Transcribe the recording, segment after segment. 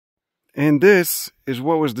And this is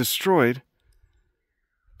what was destroyed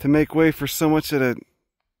to make way for so much of that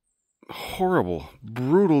horrible,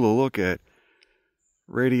 brutal to look at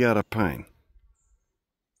radiata pine.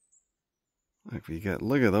 Look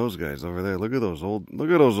at those guys over there. Look at those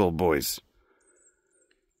old boys.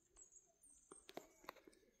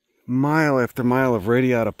 Mile after mile of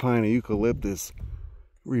radiata pine and eucalyptus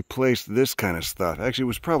replaced this kind of stuff. Actually, it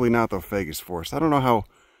was probably not the Fagus forest. I don't know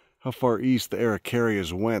how far east the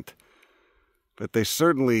Araucarias went, but they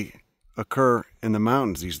certainly occur in the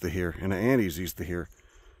mountains east of here, in the Andes east of here,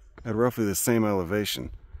 at roughly the same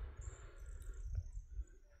elevation.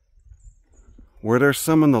 Were there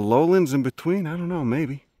some in the lowlands in between? I don't know,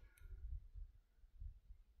 maybe.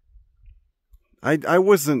 I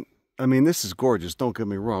wasn't, I mean, this is gorgeous, don't get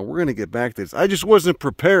me wrong. We're going to get back to this. I just wasn't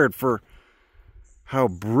prepared for how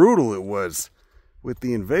brutal it was with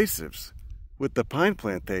the invasives, with the pine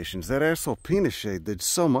plantations. That asshole Pinochet did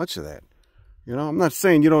so much of that. You know, I'm not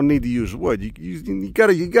saying you don't need to use wood. You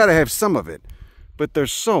gotta have some of it, but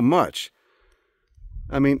there's so much.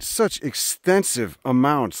 I mean, such extensive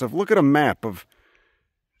amounts of. Look at a map of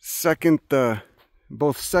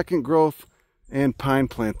both second growth and pine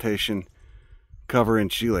plantation cover in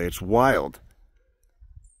Chile. It's wild.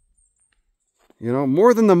 You know,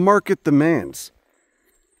 more than the market demands.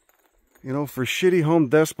 You know, for shitty Home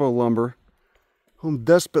Depot lumber,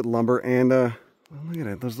 and well, look at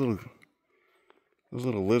that, those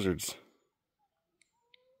little lizards.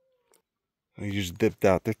 They just dipped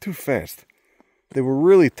out. They're too fast. They were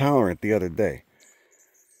really tolerant the other day.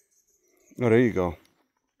 Oh, there you go.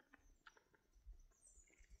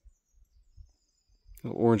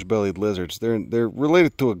 Little orange-bellied lizards. They're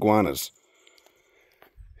related to iguanas.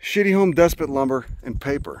 Shitty Home Depot lumber and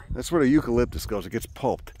paper. That's where the eucalyptus goes. It gets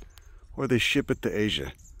pulped. Or they ship it to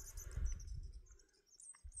Asia.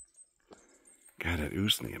 God, that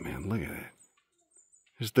Usnea, man. Look at that.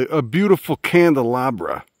 It's a beautiful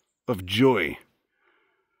candelabra of joy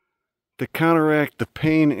to counteract the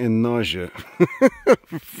pain and nausea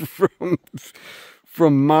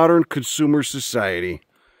from modern consumer society.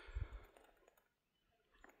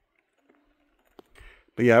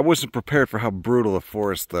 But yeah, I wasn't prepared for how brutal the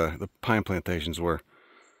forest, the pine plantations were.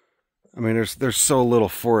 I mean, there's so little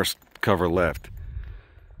forest cover left.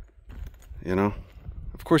 You know,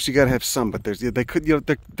 of course you got to have some, but there's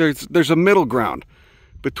a middle ground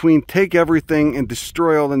between take everything and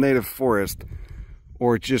destroy all the native forest,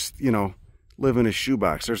 or just, you know, live in a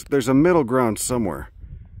shoebox. There's a middle ground somewhere.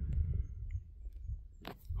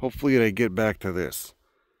 Hopefully they get back to this.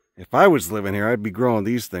 If I was living here, I'd be growing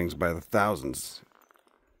these things by the thousands.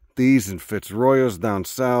 These and Fitzroyos down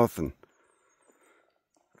south, and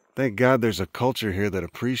thank God there's a culture here that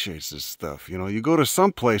appreciates this stuff. You know, you go to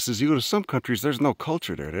some places, you go to some countries, there's no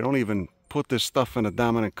culture there. They don't even put this stuff in a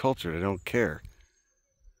dominant culture. They don't care.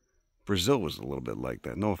 Brazil was a little bit like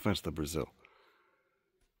that. No offense to Brazil.